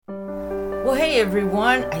Well, hey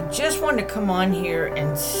everyone, I just wanted to come on here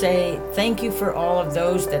and say thank you for all of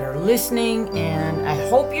those that are listening, and I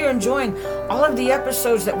hope you're enjoying all of the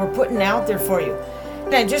episodes that we're putting out there for you.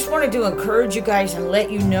 And I just wanted to encourage you guys and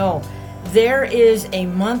let you know there is a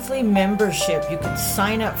monthly membership you can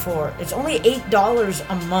sign up for. It's only $8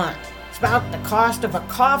 a month. It's about the cost of a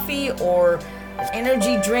coffee or an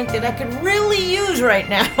energy drink that I could really use right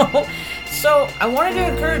now. So I wanted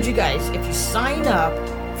to encourage you guys, if you sign up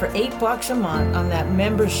for $8 a month on that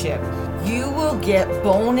membership, you will get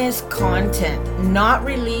bonus content not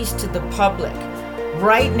released to the public.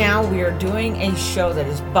 Right now we are doing a show that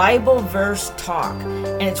is Bible Verse Talk,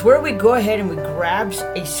 and it's where we go ahead and we grab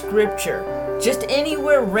a scripture, just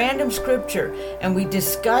anywhere, random scripture, and we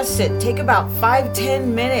discuss it. Take about 5-10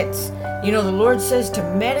 minutes. You know, the Lord says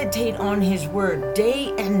to meditate on His Word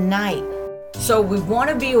day and night. So we want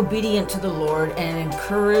to be obedient to the Lord and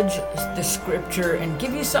encourage the scripture and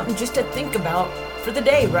give you something just to think about for the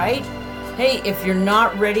day, right? Hey, if you're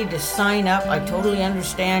not ready to sign up, I totally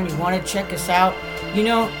understand. You want to check us out. You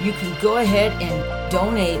know, you can go ahead and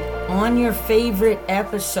donate on your favorite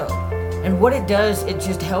episode. And what it does, it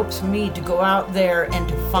just helps me to go out there and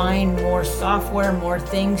to find more software, more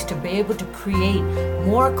things to be able to create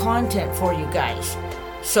more content for you guys.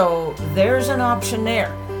 So there's an option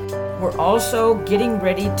there. We're also getting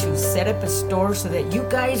ready to set up a store so that you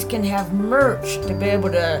guys can have merch to be able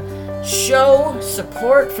to show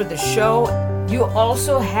support for the show. You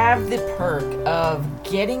also have the perk of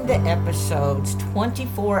getting the episodes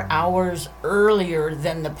 24 hours earlier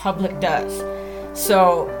than the public does.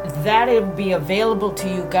 So that'll be available to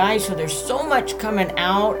you guys. So there's so much coming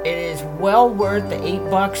out. It is well worth the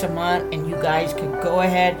 $8 a month, and you guys could go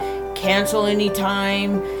ahead, cancel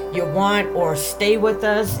anytime you want, or stay with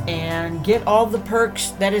us and get all the perks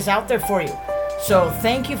that is out there for you. So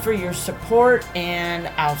thank you for your support, and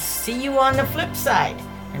I'll see you on the flip side.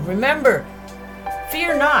 And remember,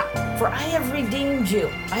 fear not, for I have redeemed you.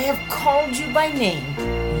 I have called you by name.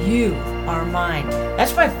 You are mine.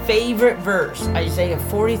 That's my favorite verse, Isaiah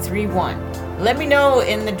 43:1. Let me know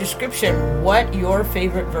in the description what your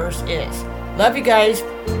favorite verse is. Love you guys.